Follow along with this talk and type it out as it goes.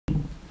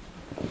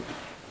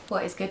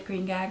What is good,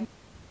 green gang?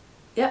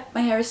 Yep, my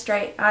hair is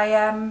straight.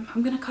 I'm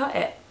gonna cut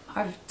it.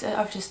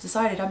 I've just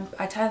decided.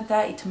 I turn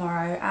 30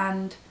 tomorrow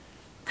and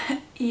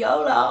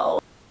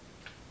YOLO.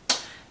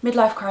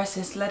 Midlife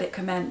crisis, let it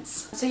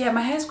commence. So yeah,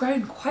 my hair's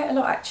grown quite a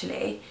lot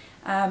actually,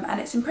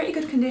 and it's in pretty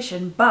good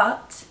condition,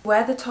 but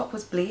where the top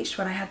was bleached,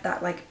 when I had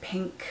that like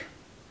pink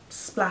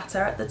splatter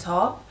at the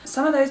top,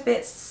 some of those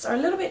bits are a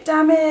little bit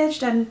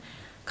damaged and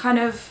kind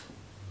of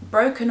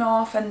broken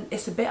off, and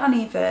it's a bit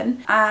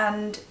uneven.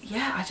 And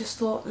yeah, I just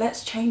thought,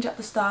 let's change up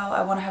the style.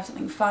 I want to have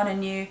something fun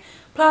and new.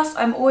 Plus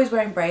I'm always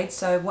wearing braids,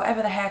 so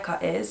whatever the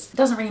haircut is, it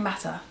doesn't really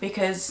matter,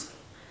 because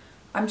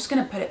I'm just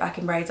going to put it back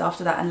in braids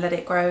after that and let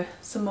it grow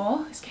some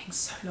more. It's getting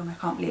so long, I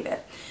can't believe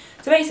it.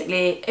 So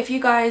basically, if you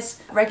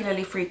guys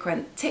regularly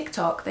frequent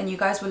TikTok, then you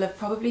guys will have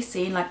probably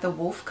seen like the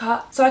wolf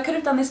cut. So I could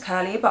have done this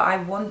curly, but I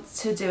want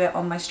to do it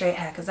on my straight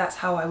hair because that's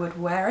how I would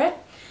wear it.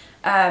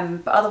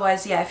 But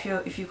otherwise, yeah,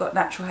 if you've got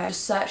natural hair,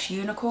 just search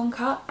unicorn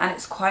cut, and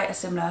it's quite a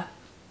similar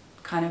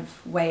kind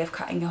of way of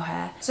cutting your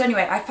hair. So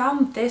anyway, I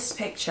found this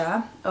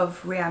picture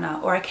of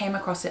Rihanna, or I came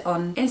across it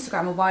on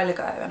Instagram a while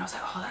ago, and I was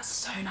like, oh, that's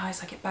so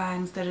nice, like it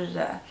bangs, da da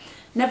da.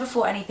 Never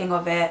thought anything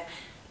of it.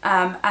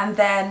 And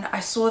then I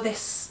saw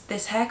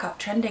this haircut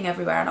trending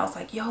everywhere, and I was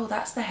like, yo,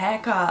 that's the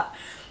haircut.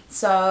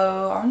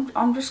 So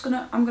I'm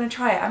gonna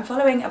try it. I'm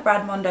following a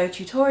Brad Mondo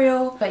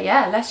tutorial, but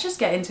yeah, let's just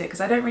get into it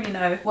because I don't really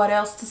know what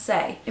else to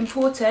say.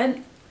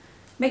 Important,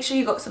 make sure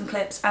you got some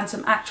clips and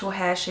some actual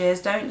hair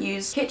shears. Don't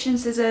use kitchen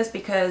scissors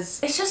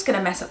because it's just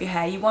gonna mess up your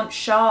hair. You want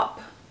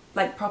sharp,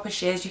 like proper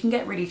shears. You can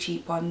get really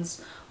cheap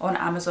ones on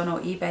Amazon or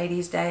eBay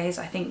these days.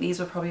 I think these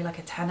were probably like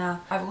a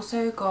tenner. I've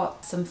also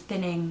got some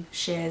thinning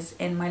shears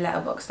in my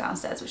letterbox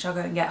downstairs, which I'll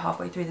go and get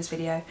halfway through this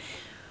video.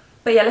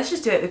 But yeah, let's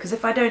just do it, because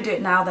if I don't do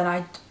it now,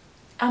 then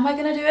am I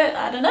gonna do it?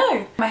 I don't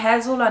know. My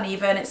hair's all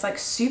uneven. It's like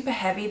super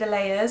heavy, the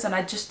layers, and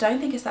I just don't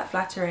think it's that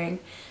flattering.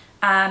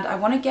 And I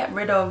want to get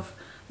rid of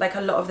like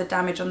a lot of the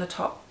damage on the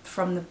top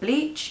from the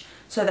bleach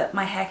so that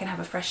my hair can have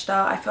a fresh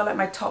start. I feel like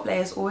my top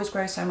layers always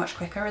grow so much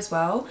quicker as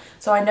well.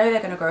 So I know they're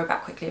gonna grow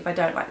back quickly if I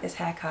don't like this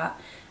haircut.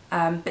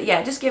 But yeah,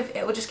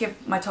 it will just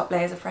give my top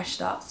layers a fresh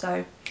start.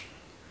 So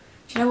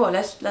do you know what?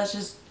 Let's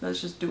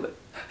just do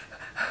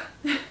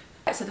it.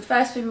 So the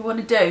first thing we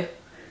want to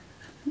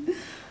do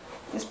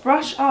is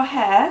brush our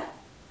hair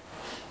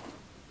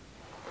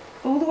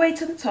all the way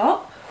to the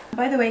top.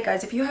 By the way,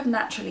 guys, if you have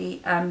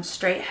naturally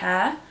straight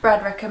hair,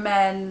 Brad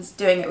recommends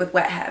doing it with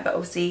wet hair, but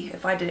obviously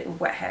if I did it with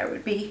wet hair, it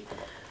would be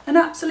an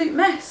absolute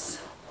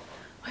mess.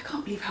 I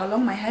can't believe how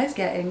long my hair's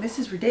getting. This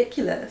is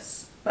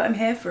ridiculous, but I'm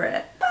here for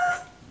it.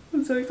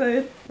 I'm so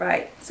excited.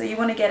 Right, so you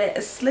want to get it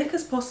as slick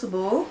as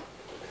possible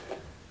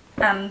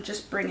and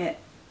just bring it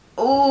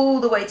all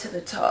the way to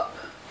the top.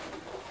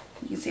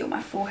 You can see all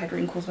my forehead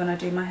wrinkles when I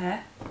do my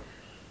hair.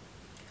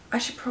 I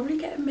should probably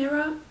get a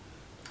mirror.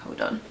 Hold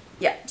on.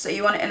 Yeah, so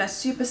you want it in a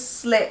super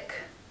slick,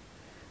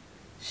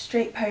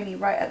 straight pony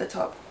right at the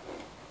top.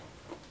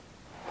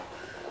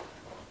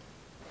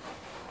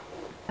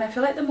 And I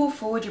feel like the more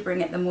forward you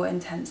bring it, the more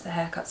intense the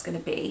haircut's going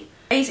to be.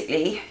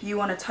 Basically, you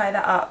want to tie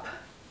that up.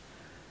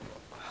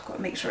 I've got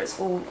to make sure it's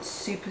all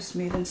super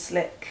smooth and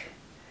slick.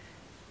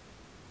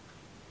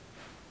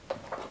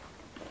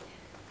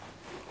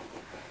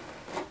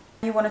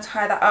 You want to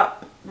tie that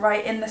up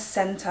right in the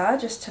center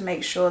just to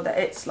make sure that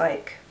it's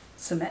like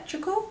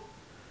symmetrical,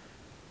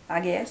 I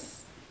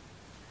guess.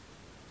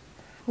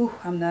 Ooh,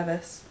 I'm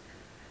nervous.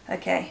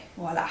 Okay,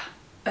 voila.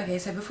 Okay,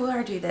 so before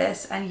I do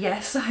this, and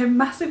yes, I'm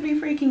massively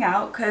freaking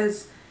out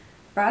because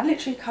Brad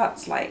literally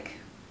cuts like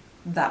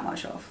that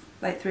much off,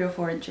 like 3 or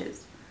 4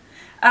 inches.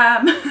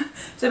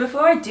 So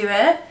before I do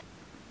it,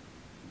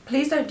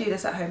 please don't do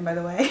this at home, by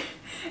the way,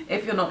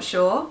 if you're not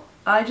sure.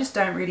 I just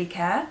don't really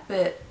care,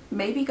 but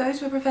maybe go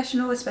to a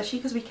professional, especially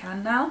because we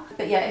can now.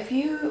 But yeah, if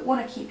you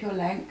want to keep your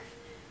length,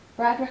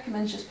 Brad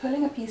recommends just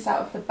pulling a piece out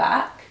of the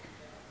back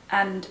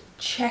and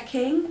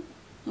checking,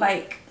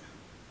 like,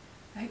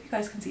 I hope you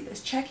guys can see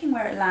this, checking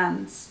where it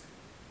lands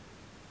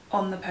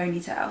on the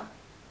ponytail,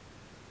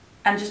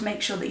 and just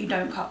make sure that you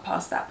don't cut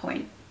past that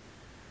point.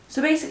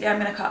 So basically I'm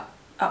going to cut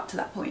up to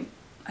that point,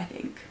 I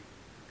think.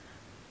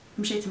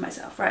 I'm shooting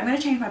myself. Right, I'm going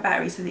to change my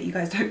battery so that you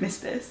guys don't miss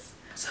this.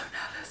 I'm so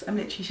nervous, I'm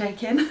literally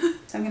shaking.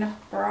 So I'm going to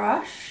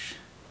brush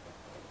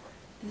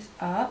this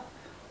up.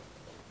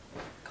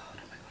 God,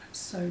 oh my god, I'm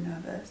so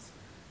nervous.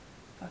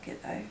 Fuck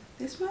it though.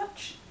 This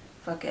much?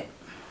 Fuck it.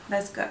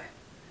 Let's go.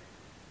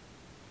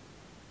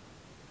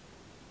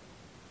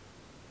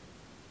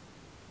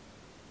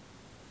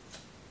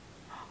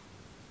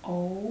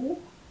 Oh.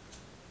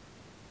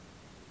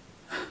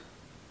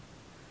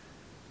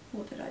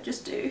 What did I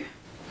just do?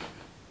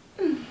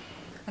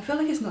 I feel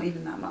like it's not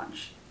even that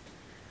much.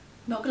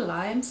 Not gonna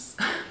lie, I'm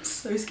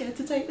so scared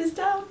to take this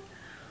down.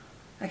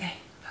 Okay,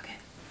 fuck it.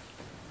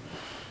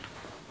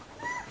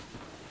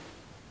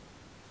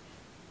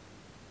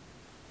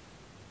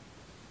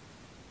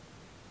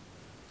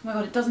 Oh my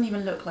god, it doesn't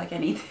even look like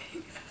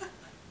anything.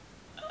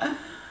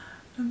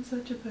 I'm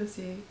such a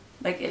pussy.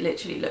 Like, it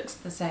literally looks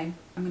the same.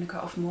 I'm gonna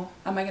cut off more.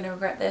 Am I gonna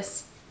regret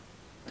this?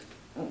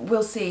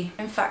 we'll see.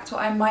 In fact,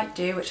 what I might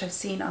do, which I've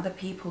seen other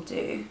people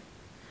do,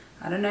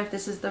 I don't know if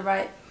this is the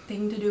right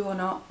thing to do or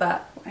not,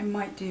 but what I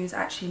might do is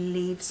actually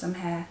leave some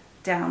hair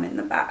down in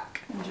the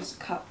back and just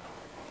cut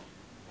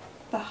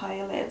the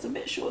higher layers a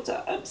bit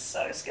shorter. I'm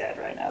so scared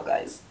right now,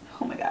 guys.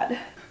 Oh my god.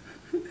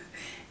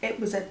 It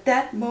was at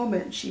that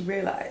moment she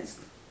realized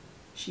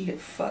she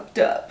had fucked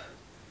up.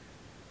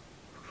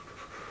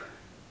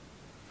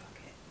 Fuck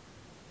it.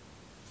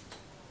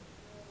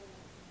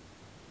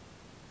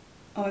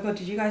 Oh my god,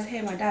 did you guys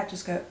hear my dad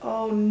just go,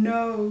 oh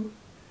no?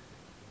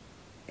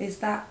 Is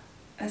that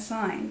a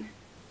sign?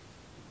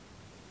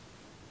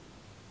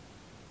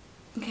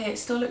 Okay, it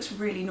still looks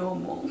really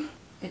normal.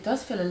 It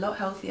does feel a lot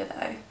healthier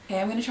though. Okay,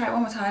 I'm gonna try it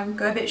one more time,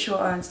 go a bit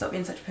shorter and stop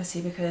being such a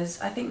pussy,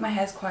 because I think my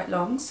hair's quite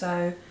long,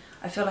 so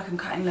I feel like I'm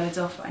cutting loads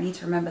off, but I need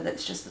to remember that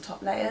it's just the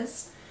top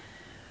layers.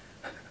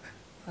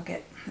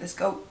 Okay, let's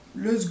go.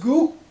 Let's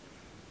go.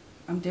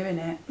 I'm doing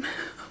it. I'm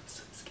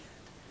so scared.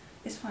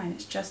 It's fine,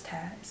 it's just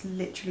hair. It's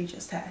literally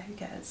just hair, who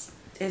cares?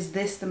 Is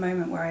this the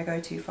moment where I go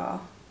too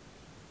far?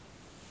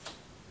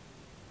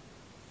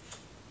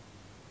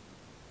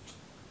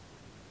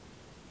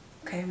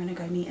 Okay, I'm gonna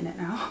go neaten it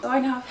now. So I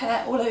now have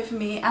hair all over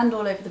me and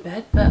all over the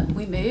bed, but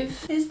we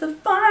move. Is the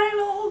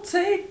final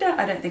takedown.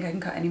 I don't think I can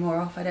cut any more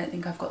off. I don't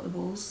think I've got the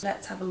balls.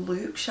 Let's have a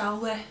look,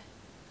 shall we?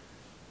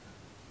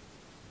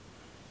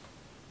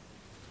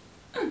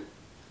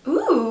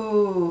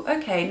 Ooh,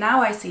 okay,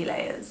 now I see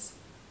layers.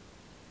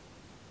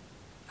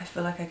 I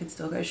feel like I could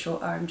still go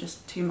shorter. I'm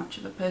just too much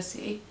of a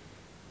pussy.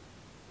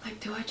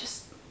 Like, shall I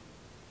just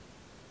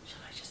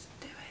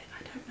do it?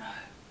 I don't know.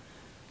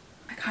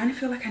 I kind of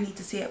feel like I need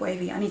to see it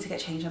wavy. I need to get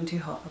changed, I'm too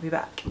hot, I'll be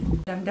back.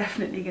 I'm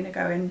definitely gonna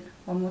go in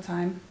one more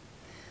time.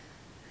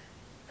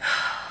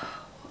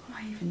 What am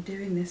I even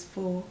doing this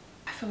for?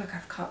 I feel like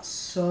I've cut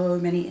so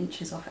many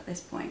inches off at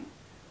this point,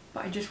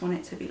 but I just want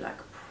it to be like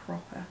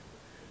proper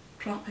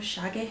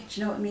shaggy, do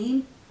you know what I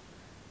mean?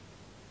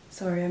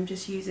 Sorry, I'm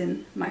just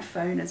using my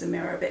phone as a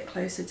mirror a bit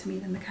closer to me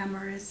than the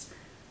camera is.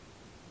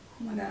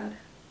 Oh my god.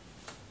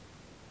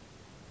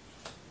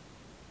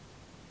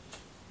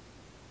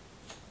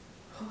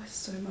 Oh, it's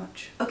so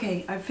much.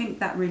 Okay, I think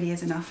that really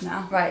is enough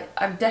now. Right,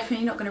 I'm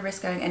definitely not going to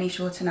risk going any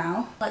shorter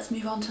now. Let's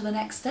move on to the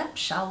next step,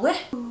 shall we?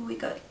 Ooh, we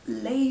got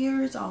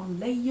layers on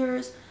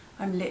layers.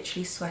 I'm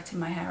literally sweating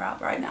my hair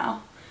out right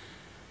now.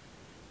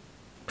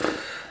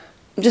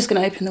 I'm just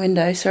going to open the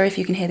window. Sorry if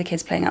you can hear the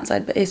kids playing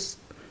outside, but it's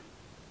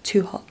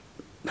too hot.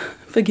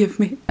 Forgive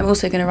me. I'm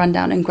also going to run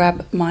down and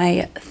grab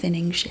my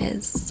thinning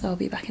shears, so I'll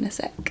be back in a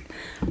sec.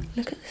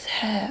 Look at this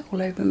hair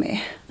all over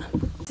me.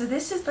 So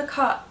this is the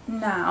cut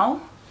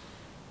now.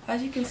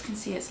 As you guys can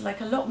see, it's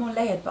like a lot more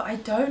layered, but I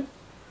still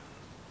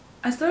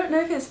don't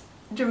know if it's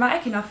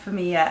dramatic enough for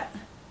me yet.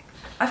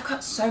 I've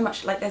cut so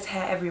much, like there's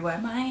hair everywhere.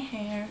 My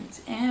hair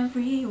is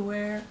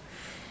everywhere.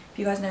 If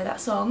you guys know that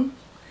song,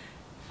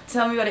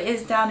 tell me what it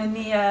is down in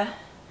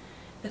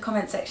the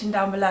comment section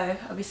down below.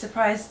 I'll be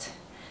surprised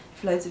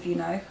if loads of you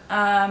know.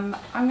 I'm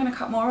gonna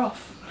cut more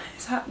off.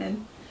 It's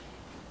happening.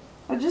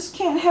 I just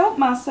can't help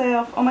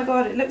myself. Oh my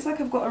god, it looks like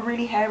I've got a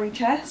really hairy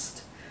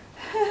chest.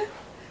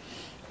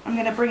 I'm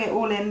going to bring it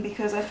all in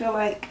because I feel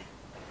like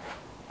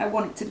I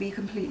want it to be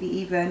completely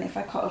even if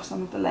I cut off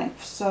some of the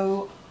length.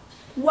 So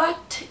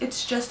what?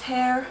 It's just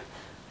hair.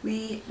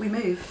 We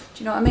move.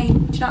 Do you know what I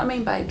mean? Do you know what I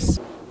mean, babes?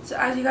 So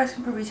as you guys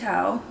can probably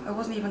tell, I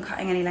wasn't even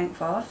cutting any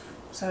length off.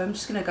 So I'm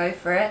just going to go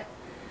for it.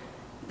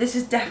 This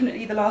is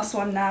definitely the last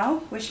one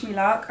now. Wish me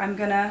luck. I'm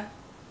going to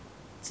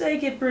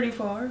take it pretty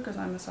far because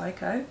I'm a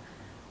psycho.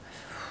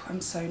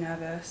 I'm so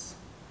nervous.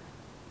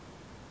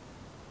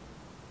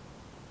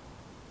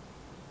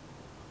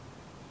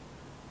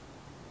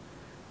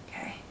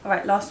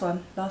 Alright, last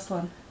one.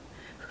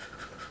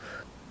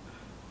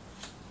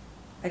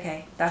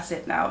 Okay, that's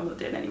it now. I'm not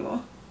doing any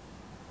more.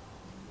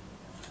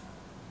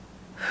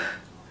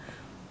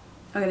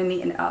 I'm going to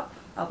neaten it up.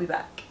 I'll be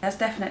back. That's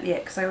definitely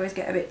it, because I always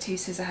get a bit too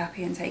scissor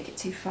happy and take it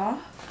too far.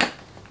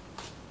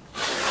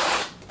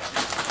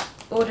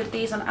 Ordered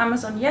these on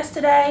Amazon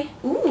yesterday.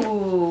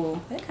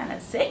 Ooh, they're kind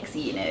of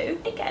sexy, you know.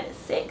 They're kind of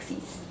sexy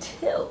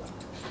still.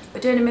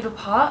 We're doing a middle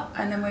part,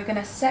 and then we're going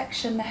to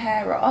section the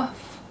hair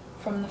off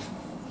from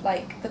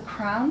the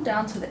crown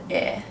down to the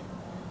ear.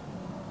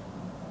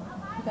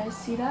 You guys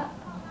see that?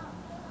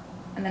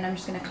 And then I'm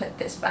just going to clip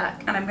this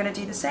back, and I'm going to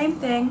do the same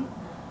thing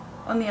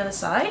on the other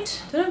side.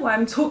 I don't know why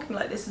I'm talking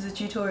like this is a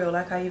tutorial,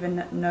 like I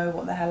even know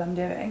what the hell I'm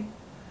doing.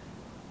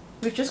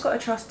 We've just got to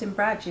trust in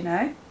Brad, you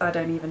know. I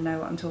don't even know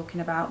what I'm talking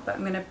about, but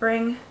I'm going to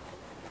bring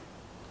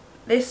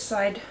this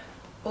side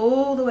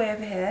all the way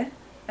over here.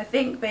 I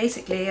think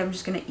basically I'm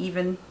just going to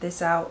even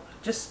this out,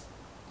 just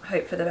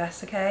hope for the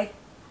best, okay?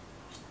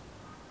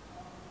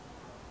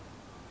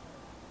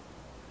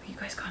 You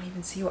guys can't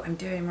even see what I'm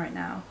doing right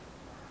now.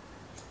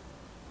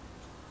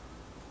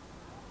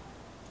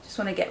 Just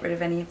want to get rid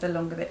of any of the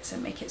longer bits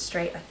and make it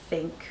straight, I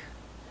think.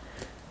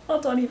 I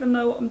don't even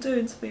know what I'm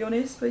doing, to be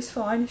honest, but it's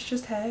fine, it's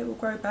just hair, it will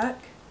grow back.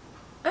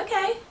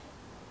 Okay.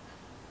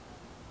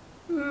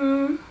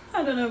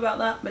 I don't know about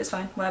that, but it's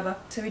fine, whatever.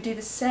 So we do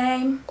the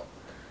same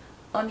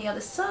On the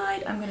other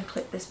side, I'm going to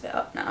clip this bit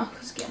up now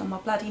because it's getting on my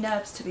bloody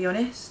nerves, to be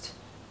honest.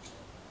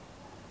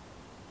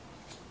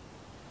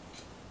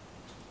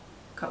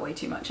 Cut way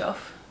too much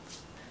off.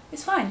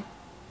 It's fine.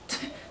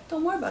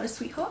 Don't worry about it,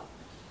 sweetheart.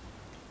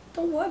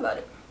 Don't worry about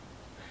it.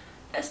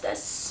 That's that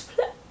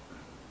splat.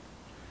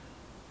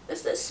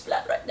 That's that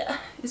splat right there.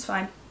 It's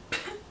fine.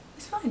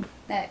 It's fine.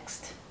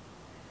 Next.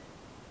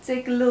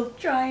 Take a little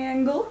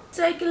triangle.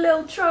 Take a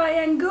little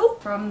triangle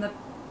from the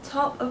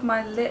top of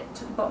my lip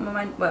to the bottom of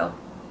my, well,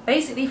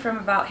 basically from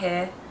about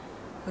here.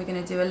 We're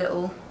gonna do a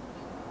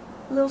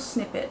little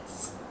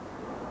snippets.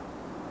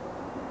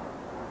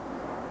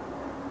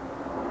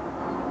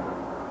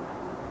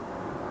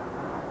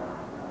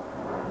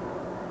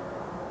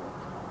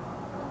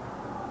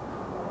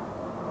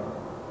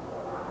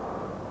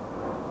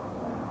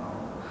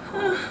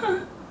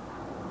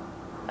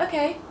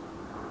 Okay.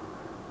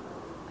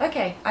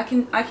 Okay, I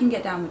can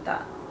get down with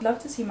that. I'd love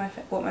to see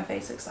what my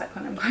face looks like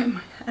when I'm growing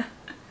my hair.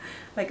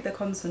 Like the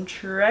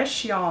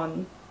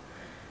concentration.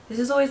 This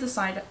is always the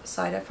side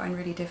I find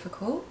really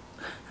difficult.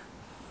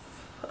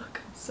 Fuck,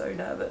 I'm so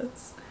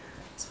nervous.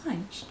 It's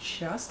fine, it's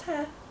just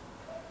hair.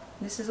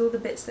 This is all the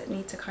bits that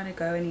need to kind of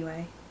go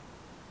anyway.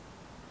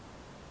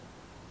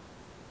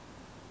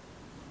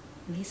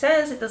 And he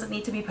says it doesn't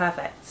need to be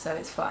perfect, so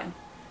it's fine.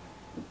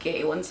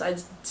 Okay, one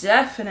side's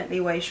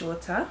definitely way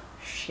shorter.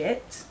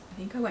 Shit. I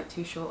think I went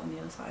too short on the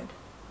other side.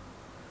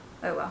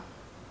 Oh well.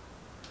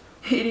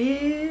 It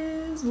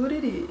is what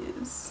it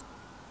is.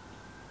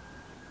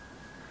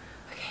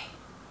 Okay,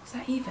 is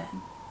that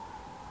even?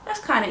 That's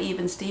kind of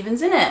even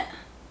Stevens, isn't it?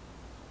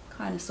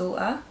 Kind of,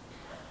 sorta.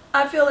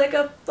 I feel like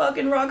a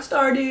fucking rock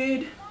star,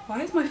 dude.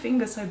 Why is my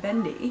finger so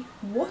bendy?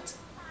 What?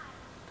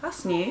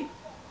 That's new.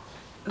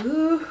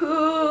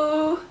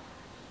 Ooh.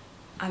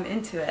 I'm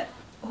into it.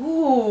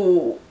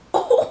 Ooh.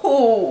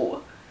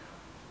 Oh.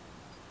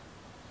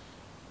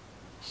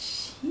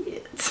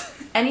 Shit.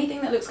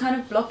 Anything that looks kind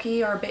of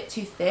blocky or a bit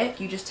too thick,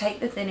 you just take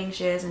the thinning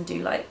shears and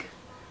do like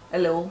a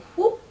little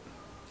whoop,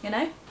 you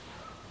know?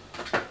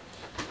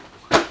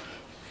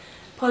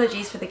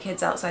 Apologies for the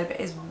kids outside, but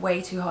it's way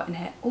too hot in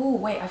here. Oh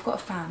wait, I've got a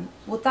fan.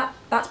 Well,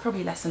 that's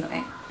probably less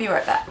annoying. Be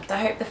right back. I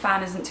hope the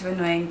fan isn't too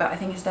annoying, but I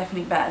think it's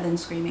definitely better than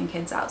screaming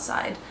kids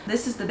outside.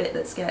 This is the bit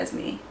that scares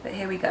me, but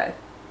here we go.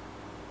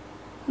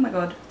 Oh my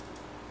god.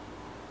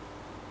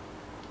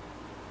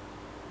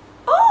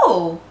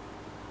 Oh!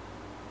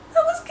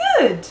 That was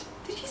good!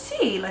 Did you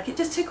see? Like, it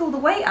just took all the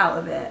weight out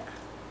of it.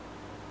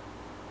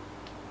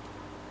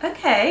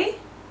 Okay.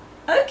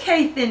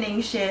 Okay,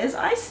 thinning shears,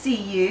 I see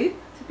you.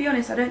 To be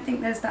honest, I don't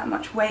think there's that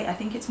much weight. I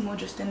think it's more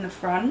just in the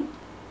front.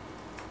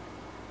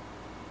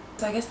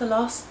 So I guess the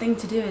last thing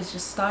to do is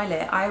just style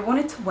it. I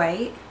wanted to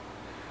wait.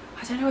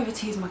 I don't know whether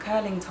to use my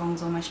curling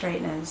tongs or my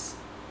straighteners.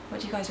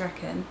 What do you guys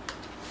reckon?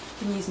 I've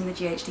been using the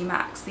GHD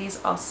Max.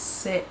 These are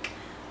sick.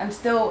 I'm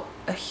still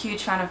a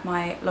huge fan of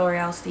my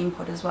L'Oreal Steam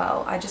Pod as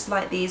well. I just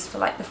like these for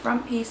like the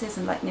front pieces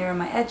and like nearer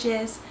my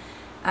edges.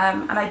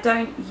 And I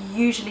don't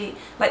usually,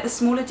 like the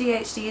smaller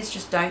DHDs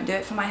just don't do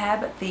it for my hair,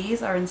 but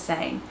these are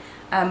insane.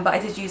 But I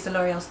did use the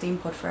L'Oreal Steam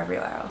Pod for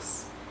everywhere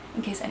else,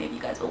 in case any of you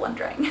guys were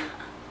wondering.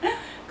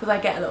 Because I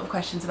get a lot of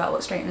questions about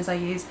what straighteners I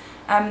use.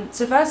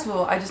 So first of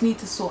all, I just need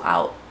to sort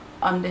out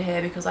under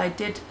here because I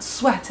did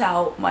sweat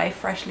out my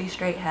freshly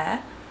straight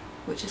hair,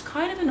 which is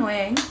kind of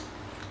annoying.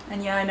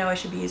 And yeah, I know I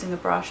should be using a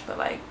brush, but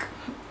like,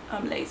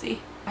 I'm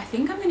lazy. I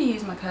think I'm going to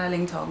use my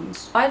curling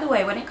tongs. By the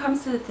way, when it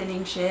comes to the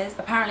thinning shears,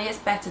 apparently it's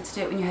better to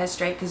do it when your hair's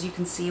straight because you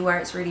can see where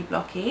it's really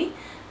blocky.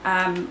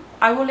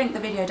 I will link the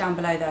video down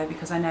below though,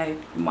 because I know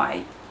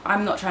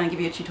I'm not trying to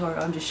give you a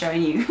tutorial, I'm just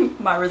showing you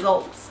my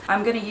results.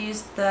 I'm going to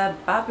use the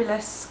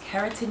Babulous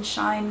Keratin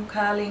Shine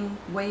Curling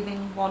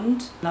Waving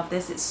Wand. Love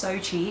this, it's so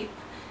cheap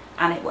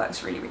and it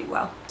works really, really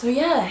well. So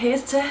yeah,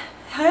 here's to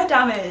hair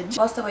damage.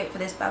 Whilst I wait for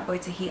this bad boy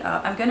to heat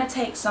up, I'm going to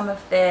take some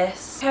of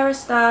this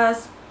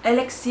Kerastase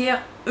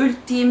Elixir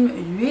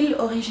Ultime Huile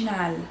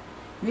Originale,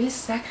 Huile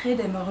Sacrée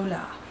de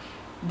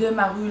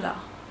Marula.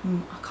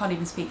 I can't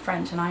even speak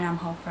French and I am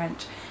half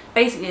French.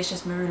 Basically it's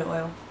just marula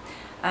oil.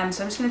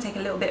 So I'm just going to take a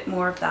little bit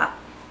more of that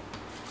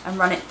and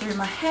run it through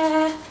my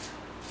hair.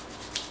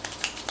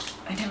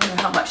 I never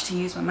know how much to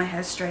use when my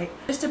hair's straight.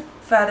 Just to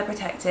further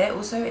protect it.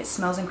 Also it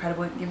smells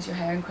incredible, it gives your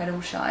hair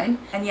incredible shine.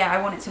 And yeah,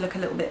 I want it to look a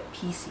little bit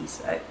piecey,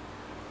 so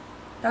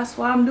that's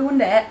why I'm doing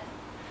that.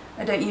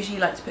 I don't usually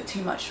like to put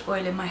too much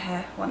oil in my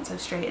hair once I've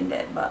straightened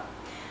it, but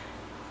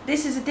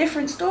this is a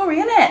different story,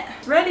 isn't it?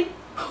 Ready?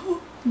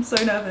 I'm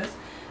so nervous.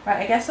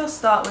 Right, I guess I'll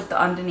start with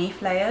the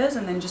underneath layers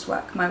and then just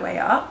work my way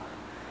up.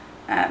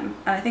 And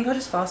I think I'll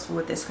just fast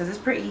forward this because it's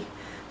pretty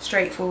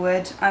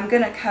straightforward. I'm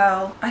gonna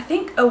curl, I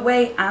think,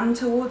 away and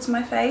towards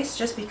my face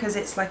just because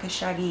it's like a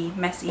shaggy,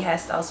 messy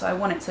hairstyle, so I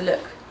want it to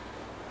look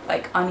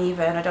like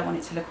uneven. I don't want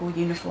it to look all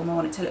uniform, I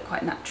want it to look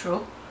quite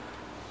natural.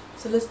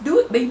 So let's do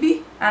it,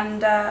 baby.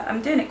 And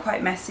I'm doing it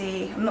quite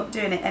messy. I'm not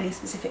doing it any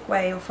specific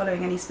way or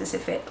following any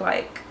specific,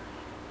 like,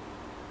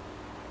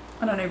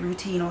 I don't know,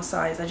 routine or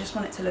size. I just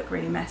want it to look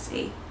really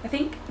messy. I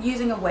think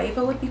using a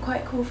waver would be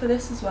quite cool for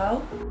this as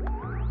well.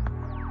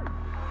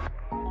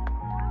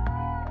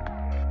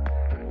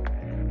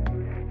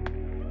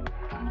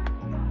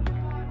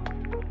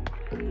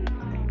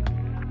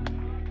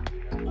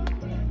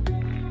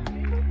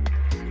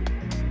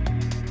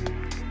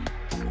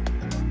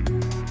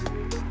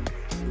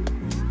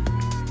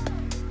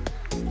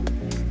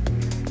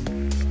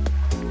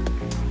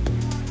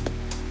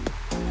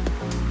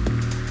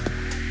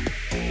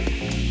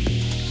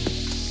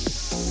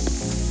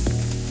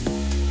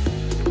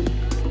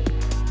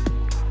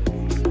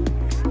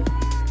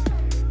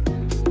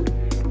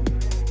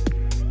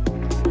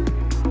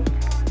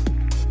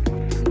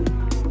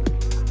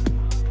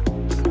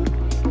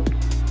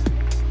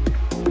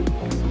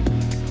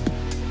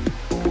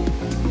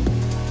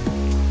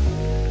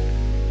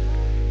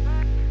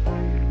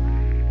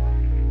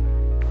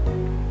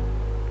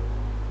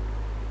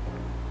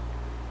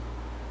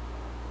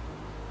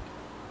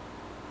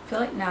 feel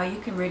like now you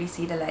can really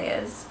see the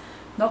layers.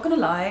 Not gonna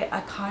lie,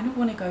 I kind of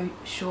want to go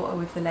shorter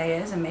with the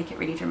layers and make it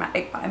really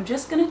dramatic, but I'm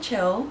just gonna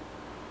chill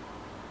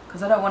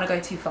because I don't want to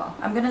go too far.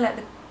 I'm gonna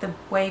let the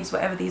waves,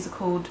 whatever these are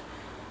called,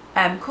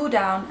 cool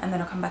down, and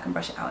then I'll come back and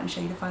brush it out and show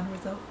you the final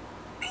result.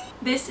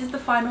 This is the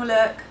final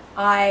look.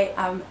 I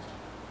am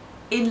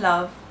in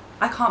love.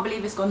 I can't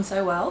believe it's gone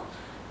so well.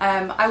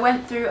 I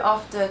went through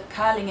after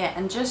curling it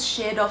and just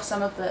sheared off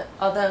some of the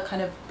other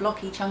kind of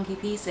blocky, chunky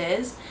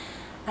pieces.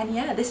 And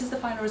yeah, this is the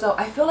final result.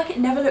 I feel like it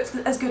never looks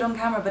as good on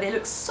camera, but it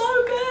looks so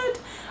good.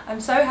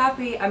 I'm so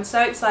happy. I'm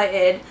so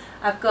excited.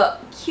 I've got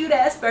cute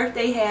ass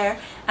birthday hair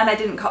and I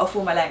didn't cut off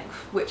all my length,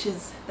 which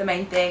is the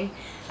main thing.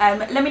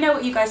 Let me know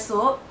what you guys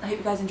thought. I hope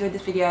you guys enjoyed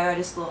this video. I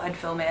just thought I'd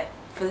film it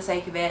for the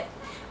sake of it.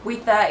 We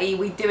 30,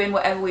 we doing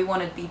whatever we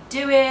want to be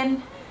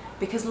doing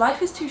because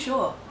life is too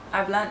short.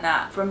 I've learnt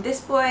that from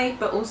this boy,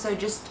 but also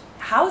just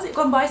how has it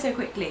gone by so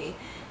quickly.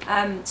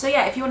 So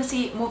yeah, if you want to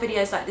see more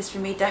videos like this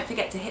from me, don't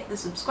forget to hit the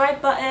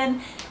subscribe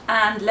button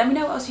and let me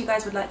know what else you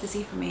guys would like to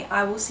see from me.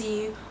 I will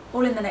see you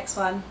all in the next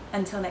one.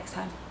 Until next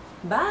time,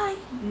 bye.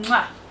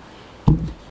 Mwah.